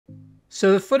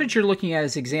So the footage you're looking at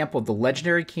is an example of the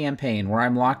legendary campaign where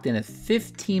I'm locked in at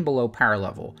 15 below power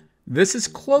level. This is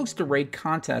close to raid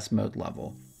contest mode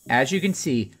level. As you can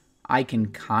see, I can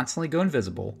constantly go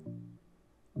invisible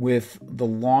with the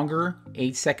longer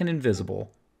 8-second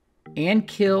invisible and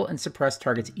kill and suppress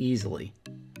targets easily.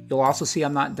 You'll also see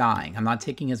I'm not dying. I'm not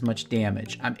taking as much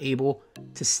damage. I'm able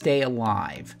to stay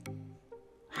alive.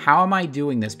 How am I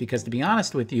doing this? Because to be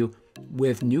honest with you,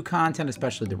 with new content,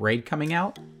 especially the raid coming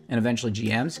out and eventually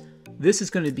GMs, this is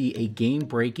going to be a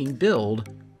game-breaking build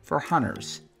for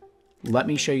hunters. Let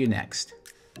me show you next.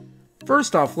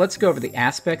 First off, let's go over the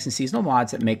aspects and seasonal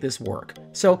mods that make this work.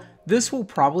 So this will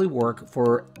probably work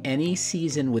for any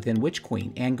season within Witch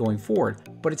Queen and going forward,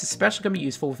 but it's especially going to be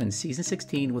useful within Season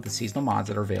 16 with the seasonal mods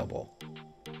that are available.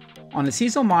 On the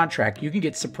seasonal mod track, you can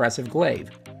get Suppressive Glaive.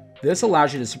 This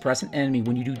allows you to suppress an enemy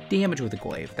when you do damage with a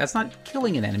glaive. That's not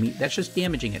killing an enemy, that's just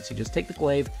damaging it. So you just take the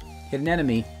glaive, hit an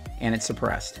enemy, and it's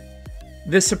suppressed.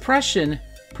 This suppression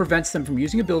prevents them from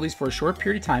using abilities for a short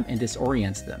period of time and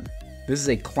disorients them. This is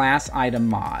a class item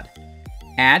mod.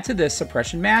 Add to this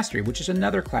Suppression Mastery, which is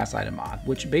another class item mod,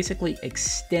 which basically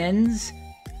extends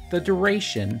the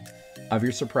duration of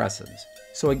your suppressants.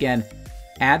 So again,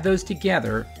 add those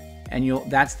together and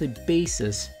that's the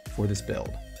basis for this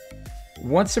build.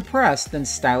 Once suppressed, then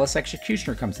Stylus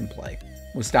Executioner comes in play.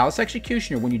 With Stylus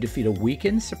Executioner, when you defeat a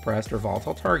weakened, suppressed, or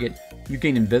volatile target, you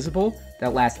gain Invisible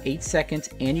that lasts 8 seconds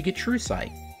and you get True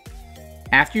Sight.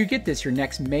 After you get this, your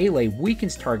next melee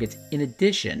weakens targets in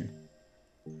addition.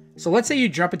 So let's say you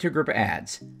jump into a group of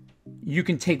adds. You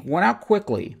can take one out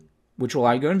quickly, which will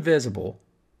allow you to go invisible,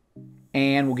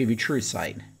 and will give you True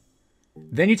Sight.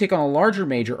 Then you take on a larger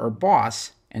major or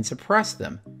boss and suppress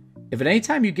them. If at any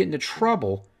time you get into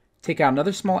trouble, take out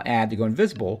another small add to go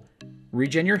invisible,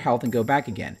 regen your health, and go back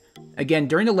again. Again,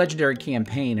 during the legendary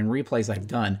campaign and replays I've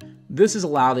done, this has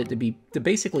allowed it to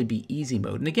basically be easy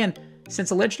mode. And again, since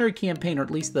the legendary campaign, or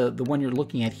at least the one you're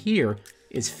looking at here,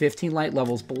 is 15 light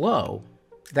levels below,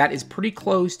 that is pretty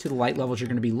close to the light levels you're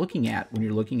going to be looking at when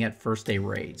you're looking at first day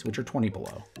raids, which are 20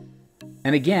 below.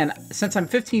 And again, since I'm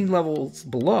 15 levels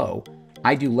below,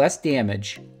 I do less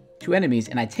damage to enemies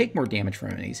and I take more damage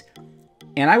from enemies.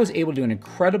 And I was able to do an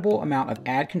incredible amount of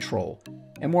ad control,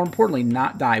 and more importantly,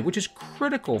 not die, which is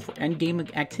critical for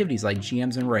endgame activities like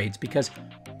GMs and raids, because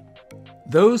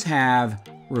those have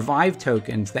revive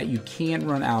tokens that you can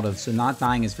run out of, so not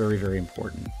dying is very, very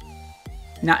important.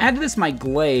 Now add to this my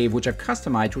Glaive, which I've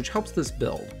customized, which helps this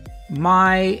build.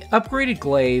 My upgraded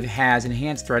Glaive has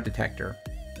enhanced threat detector,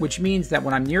 which means that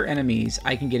when I'm near enemies,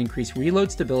 I can get increased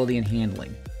reload stability and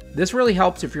handling. This really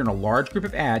helps if you're in a large group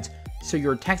of adds, so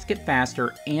your attacks get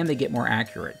faster and they get more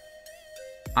accurate.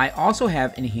 I also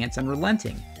have Enhance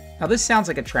Unrelenting. Now this sounds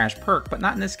like a trash perk, but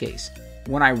not in this case.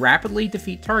 When I rapidly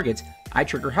defeat targets, I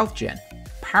trigger health gen.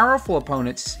 Powerful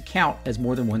opponents count as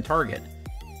more than one target.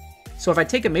 So if I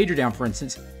take a major down, for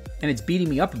instance, and it's beating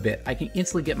me up a bit, I can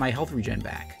instantly get my health regen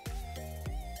back.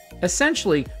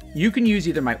 Essentially, you can use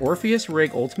either my Orpheus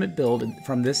Rig Ultimate build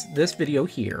from this video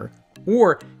here,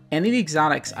 or any of the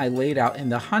exotics I laid out in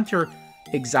the Hunter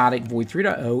Exotic Void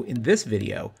 3.0 in this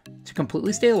video to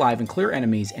completely stay alive and clear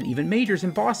enemies and even majors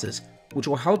and bosses, which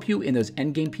will help you in those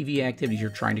endgame PvE activities you're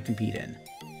trying to compete in.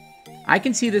 I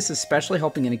can see this especially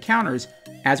helping in encounters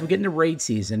as we get into raid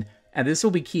season, and this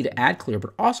will be key to ad clear,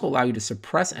 but also allow you to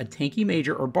suppress a tanky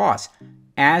major or boss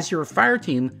as your fire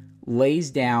team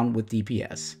lays down with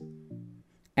DPS.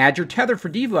 Add your Tether for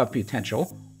debuff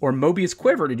potential, or Mobius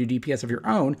Quiver to do DPS of your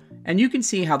own, and you can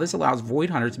see how this allows Void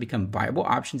Hunters to become viable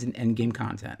options in endgame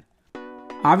content.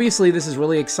 Obviously, this is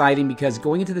really exciting because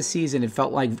going into the season, it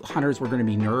felt like Hunters were going to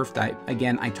be nerfed.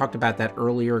 I talked about that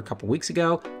earlier a couple weeks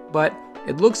ago, but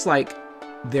it looks like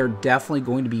they're definitely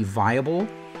going to be viable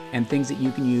and things that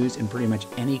you can use in pretty much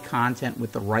any content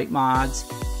with the right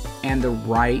mods and the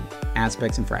right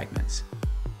aspects and fragments.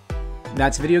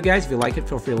 That's the video, guys. If you like it,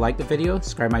 feel free to like the video,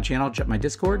 subscribe to my channel, check my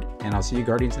Discord, and I'll see you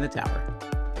Guardians in the Tower.